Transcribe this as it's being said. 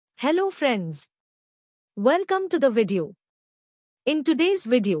Hello friends. Welcome to the video. In today's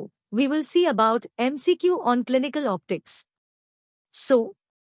video, we will see about MCQ on clinical optics. So,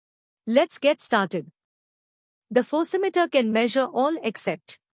 let's get started. The photometer can measure all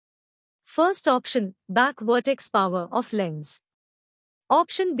except first option, back vertex power of lens.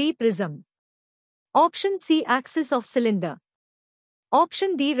 Option B, prism. Option C, axis of cylinder.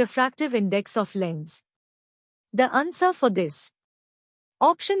 Option D, refractive index of lens. The answer for this.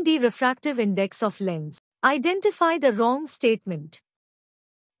 Option D, refractive index of lens. Identify the wrong statement.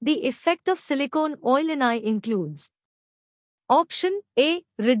 The effect of silicone oil in eye includes Option A,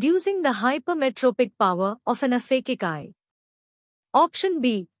 reducing the hypermetropic power of an aphakic eye. Option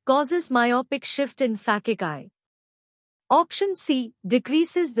B, causes myopic shift in phakic eye. Option C,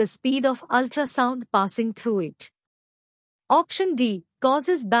 decreases the speed of ultrasound passing through it. Option D,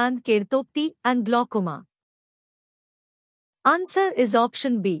 causes band keratopathy and glaucoma. Answer is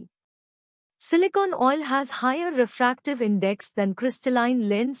option B. Silicone oil has higher refractive index than crystalline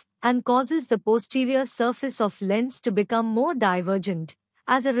lens and causes the posterior surface of lens to become more divergent.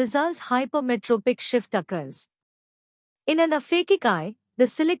 As a result, hypermetropic shift occurs. In an aphakic eye, the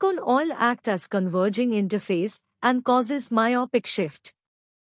silicone oil acts as converging interface and causes myopic shift.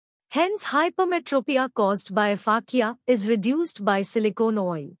 Hence, hypermetropia caused by aphakia is reduced by silicone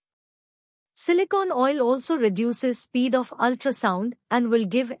oil. Silicone oil also reduces speed of ultrasound and will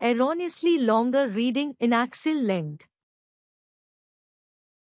give erroneously longer reading in axial length.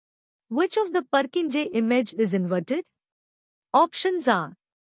 Which of the Purkinje image is inverted? Options are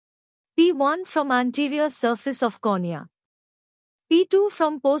P1 from anterior surface of cornea, P2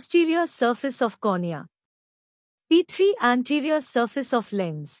 from posterior surface of cornea, P3 anterior surface of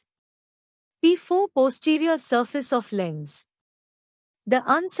lens, P4 posterior surface of lens. The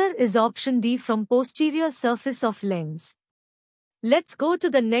answer is option D, from posterior surface of lens. Let's go to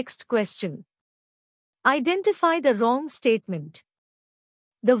the next question. Identify the wrong statement.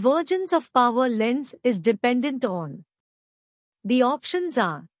 The divergence of power lens is dependent on. The options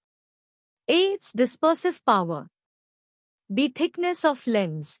are A, its dispersive power, B, thickness of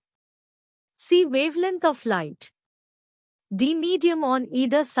lens, C, wavelength of light, D, medium on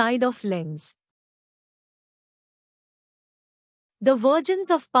either side of lens. The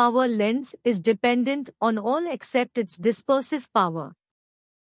divergence of power lens is dependent on all except its dispersive power.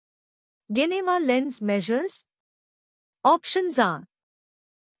 Geneva lens measures. Options are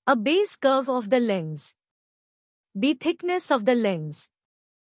A, base curve of the lens, B, thickness of the lens,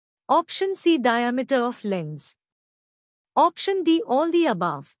 Option C, diameter of lens, Option D, all the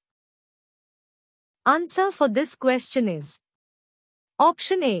above. Answer for this question is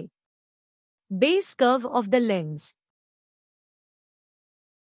Option A, base curve of the lens.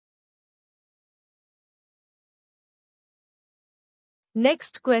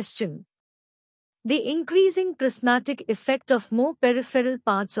 Next question. The increasing prismatic effect of more peripheral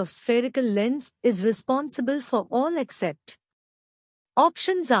parts of spherical lens is responsible for all except.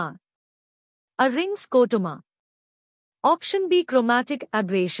 Options are A, ring scotoma, Option B, chromatic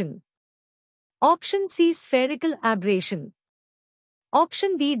aberration, Option C, spherical aberration,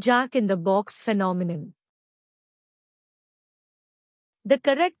 Option D, jack-in-the-box phenomenon. The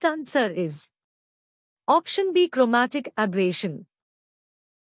correct answer is Option B, chromatic aberration.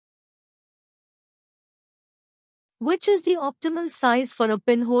 Which is the optimal size for a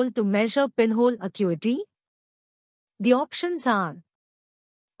pinhole to measure pinhole acuity? The options are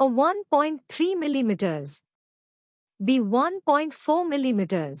A, 1.3 mm, B, 1.4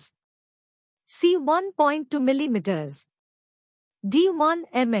 mm, C, 1.2 mm, D, 1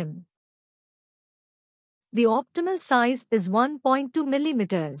 mm. The optimal size is 1.2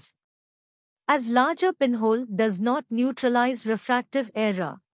 mm. As larger pinhole does not neutralize refractive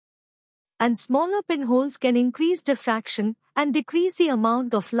error, and smaller pinholes can increase diffraction and decrease the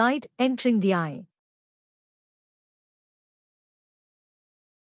amount of light entering the eye.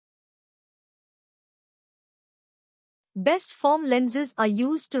 Best form lenses are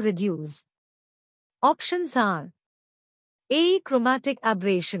used to reduce. Options are A, chromatic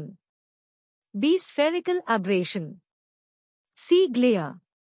aberration, B, spherical aberration, C, glare,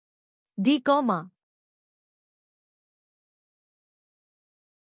 D, coma.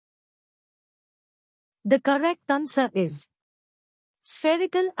 The correct answer is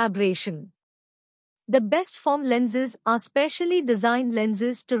spherical aberration. The best form lenses are specially designed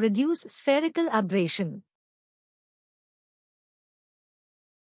lenses to reduce spherical aberration.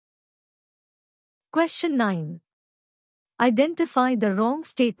 Question 9. Identify the wrong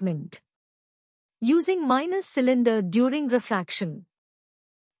statement. Using minus cylinder during refraction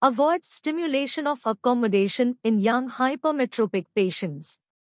avoids stimulation of accommodation in young hypermetropic patients.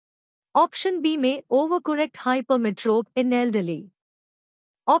 Option B may overcorrect hypermetrope in elderly.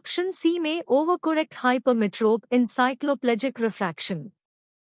 Option C may overcorrect hypermetrope in cycloplegic refraction.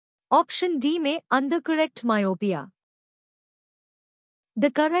 Option D may undercorrect myopia.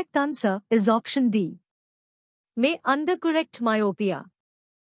 The correct answer is option D. May undercorrect myopia.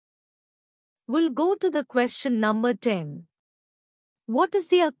 We'll go to the question number 10. What is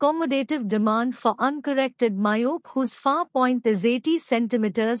the accommodative demand for uncorrected myope whose far point is 80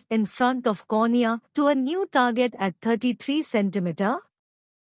 cm in front of cornea to a new target at 33 cm?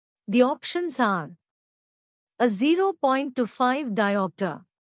 The options are A 0.25 diopter,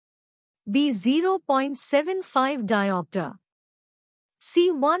 B 0.75 diopter,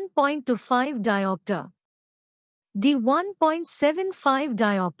 C 1.25 diopter, D 1.75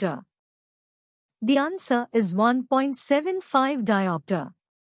 diopter. The answer is 1.75 diopter.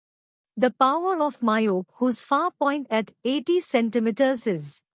 The power of myope whose far point at 80 cm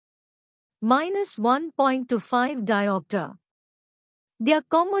is minus 1.25 diopter. The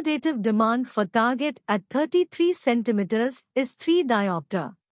accommodative demand for target at 33 cm is 3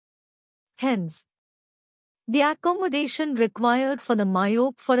 diopter. Hence, the accommodation required for the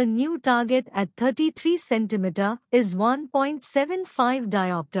myope for a new target at 33 cm is 1.75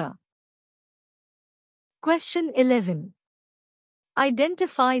 diopter. Question 11.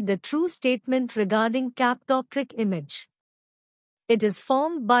 Identify the true statement regarding captoptric image. It is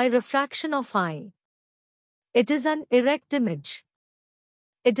formed by refraction of eye. It is an erect image.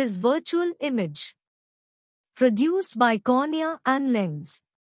 It is virtual image. Produced by cornea and lens.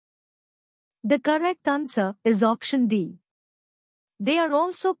 The correct answer is option D. They are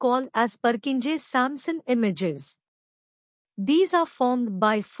also called as Purkinje-Sampson images. These are formed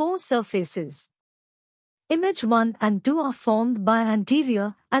by four surfaces. Image 1 and 2 are formed by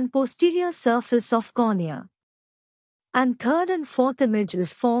anterior and posterior surface of cornea. And third and fourth image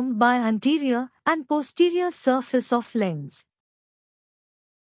is formed by anterior and posterior surface of lens.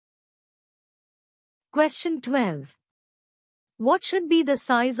 Question 12. What should be the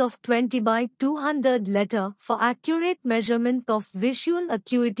size of 20 by 200 letter for accurate measurement of visual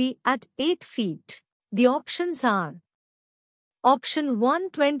acuity at 8 feet? The options are Option 1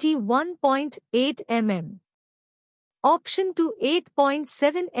 21.8 mm. Option 2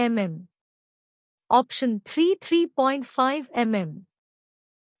 8.7 mm. Option 3 3.5 mm.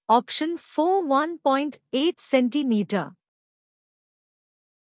 Option 4 1.8 cm.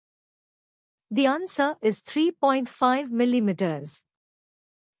 The answer is 3.5 mm.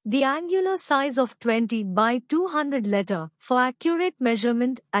 The angular size of 20 by 200 letter for accurate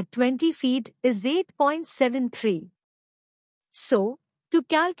measurement at 20 feet is 8.73. So, to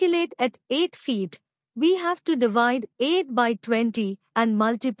calculate at 8 feet, we have to divide 8 by 20 and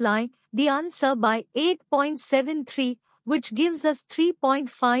multiply the answer by 8.73, which gives us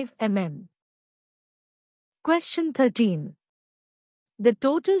 3.5 mm. Question 13. The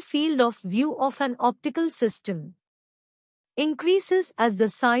total field of view of an optical system increases as the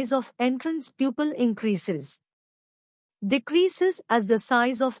size of entrance pupil increases, decreases as the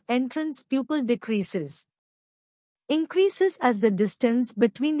size of entrance pupil decreases, increases as the distance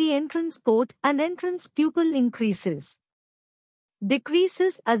between the entrance port and entrance pupil increases,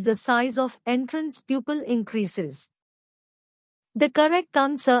 decreases as the size of entrance pupil increases. The correct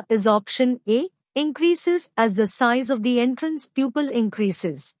answer is option A, increases as the size of the entrance pupil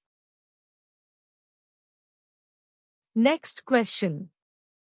increases. Next question.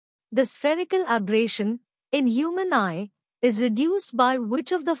 The spherical aberration in human eye is reduced by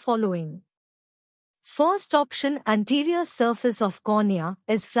which of the following? First option, anterior surface of cornea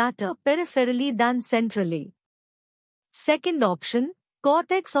is flatter peripherally than centrally. Second option,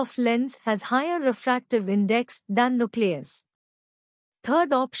 cortex of lens has higher refractive index than nucleus.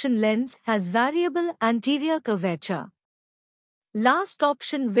 Third option, lens has variable anterior curvature. Last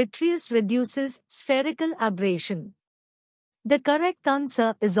option, vitreous reduces spherical aberration. The correct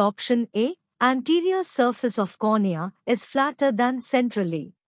answer is option A, anterior surface of cornea is flatter than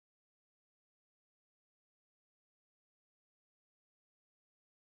centrally.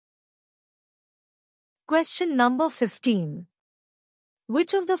 Question number 15.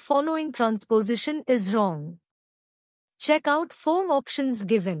 Which of the following transposition is wrong? Check out 4 options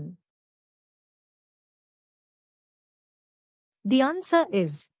given. The answer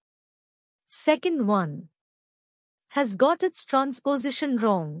is second one. Has got its transposition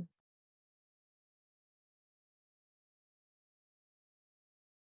wrong.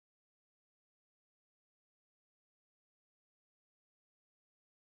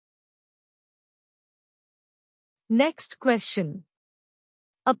 Next question.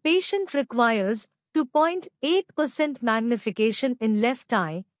 A patient requires 2.8% magnification in left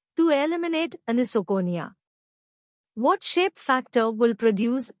eye to eliminate anisoconia. What shape factor will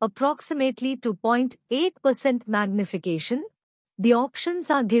produce approximately 2.8% magnification? The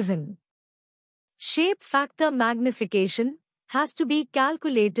options are given. Shape factor magnification has to be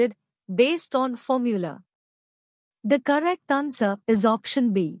calculated based on formula. The correct answer is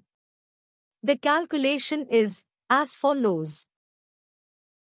option B. The calculation is as follows.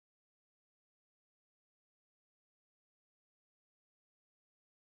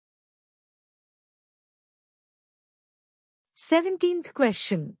 Seventeenth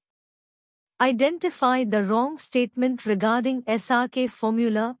question. Identify the wrong statement regarding SRK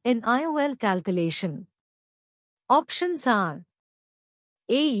formula in IOL calculation. Options are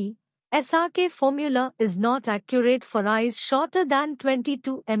A. SRK formula is not accurate for eyes shorter than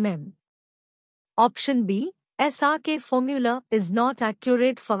 22 mm. Option B. SRK formula is not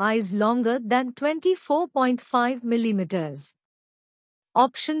accurate for eyes longer than 24.5 mm.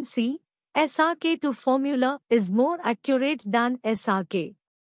 Option C. SRK2 formula is more accurate than SRK.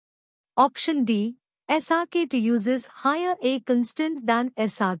 Option D. SRK2 uses higher A constant than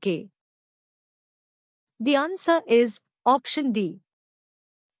SRK. The answer is option D.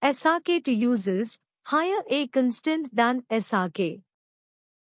 SRK2 uses higher A constant than SRK.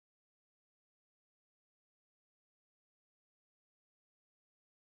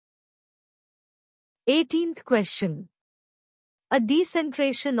 Eighteenth question. A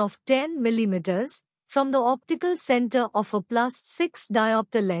decentration of 10 mm from the optical center of a +6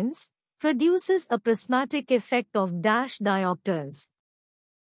 diopter lens produces a prismatic effect of dash diopters.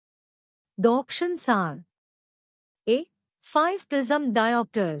 The options are A. 5 prism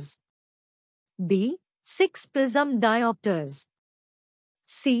diopters, B. 6 prism diopters,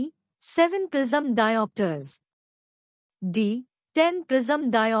 C. 7 prism diopters, D. 10 prism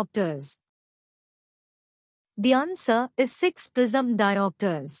diopters. The answer is 6 prism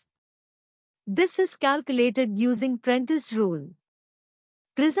diopters. This is calculated using Prentice rule.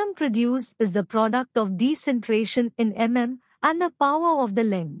 Prism produced is the product of decentration in mm and the power of the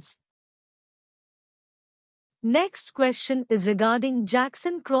lens. Next question is regarding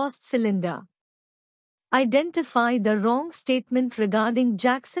Jackson crossed cylinder. Identify the wrong statement regarding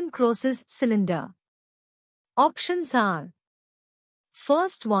Jackson crosses cylinder. Options are: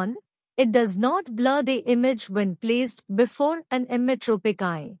 first one, it does not blur the image when placed before an emmetropic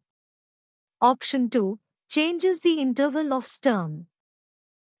eye. Option 2, changes the interval of stern.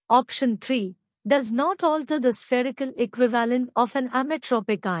 Option 3, does not alter the spherical equivalent of an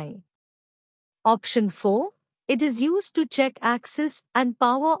ametropic eye. Option 4, it is used to check axis and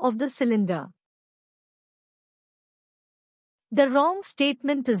power of the cylinder. The wrong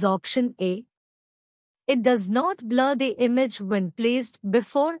statement is option A. It does not blur the image when placed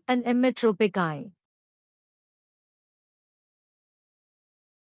before an emmetropic eye.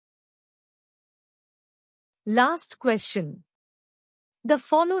 Last question. The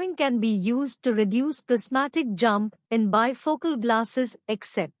following can be used to reduce prismatic jump in bifocal glasses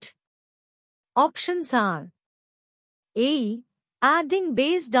except. Options are: A. Adding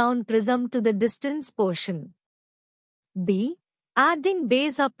base down prism to the distance portion. B. Adding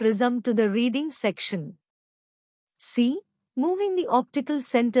base up prism to the reading section. C. Moving the optical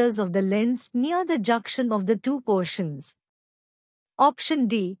centers of the lens near the junction of the two portions. Option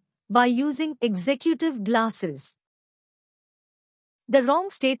D. By using executive glasses. The wrong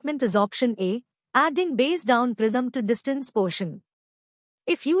statement is option A. Adding base down prism to distance portion.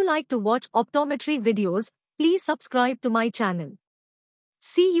 If you like to watch optometry videos, please subscribe to my channel.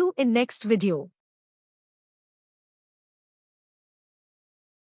 See you in next video.